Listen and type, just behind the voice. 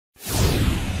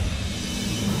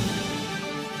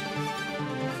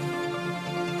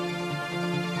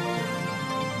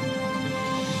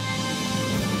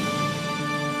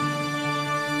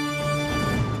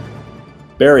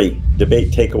Barry, debate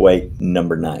takeaway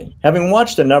number 9. Having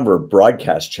watched a number of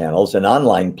broadcast channels and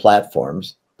online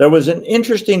platforms, there was an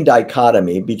interesting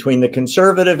dichotomy between the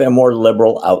conservative and more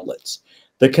liberal outlets.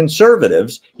 The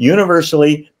conservatives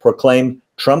universally proclaimed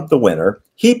Trump the winner,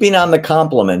 heaping on the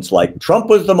compliments like Trump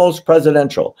was the most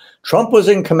presidential, Trump was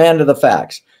in command of the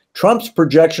facts, Trump's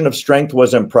projection of strength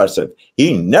was impressive,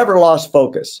 he never lost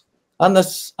focus. On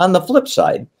the flip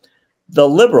side, the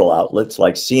liberal outlets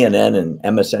like CNN and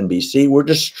MSNBC were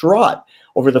distraught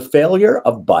over the failure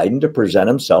of Biden to present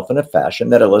himself in a fashion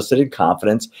that elicited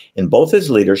confidence in both his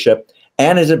leadership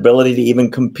and his ability to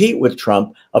even compete with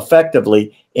Trump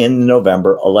effectively in the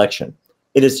November election.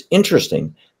 It is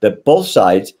interesting that both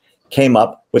sides came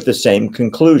up with the same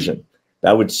conclusion.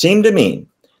 That would seem to mean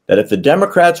that if the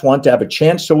Democrats want to have a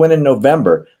chance to win in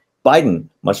November, Biden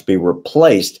must be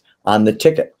replaced on the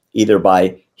ticket, either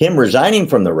by him resigning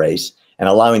from the race and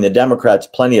allowing the Democrats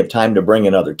plenty of time to bring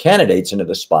in other candidates into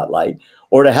the spotlight,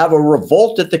 or to have a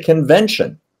revolt at the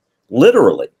convention,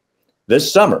 literally,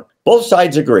 this summer. Both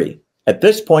sides agree. At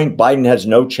this point, Biden has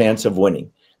no chance of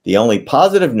winning. The only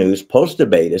positive news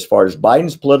post-debate as far as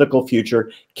Biden's political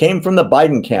future came from the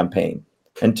Biden campaign.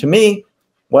 And to me,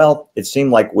 well, it seemed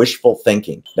like wishful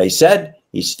thinking. They said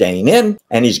he's staying in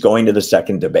and he's going to the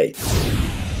second debate.